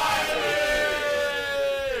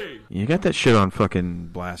 You got that shit on fucking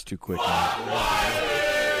blast too quick, man.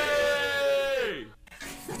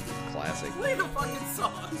 Classic. Play the fucking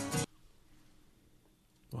song.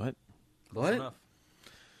 What? What? Enough.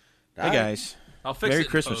 Hey, guys. I'll fix Merry it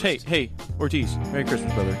in Christmas. post. Hey, Ortiz. Merry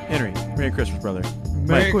Christmas, brother. Henry. Merry Christmas, brother.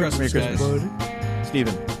 Merry Mike, Christmas, Merry Christmas. guys.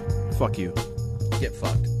 Steven. Fuck you. Get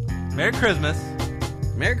fucked. Merry Christmas.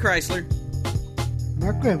 Merry Chrysler.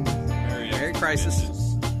 Mark Grimm. Merry Crisis.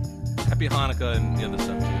 Happy Hanukkah and the other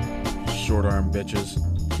stuff too. Short arm bitches.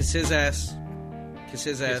 Kiss his ass. Kiss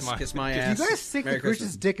his ass. Kiss my Do ass. you guys think Merry that Chris's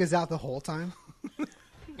Christmas. dick is out the whole time?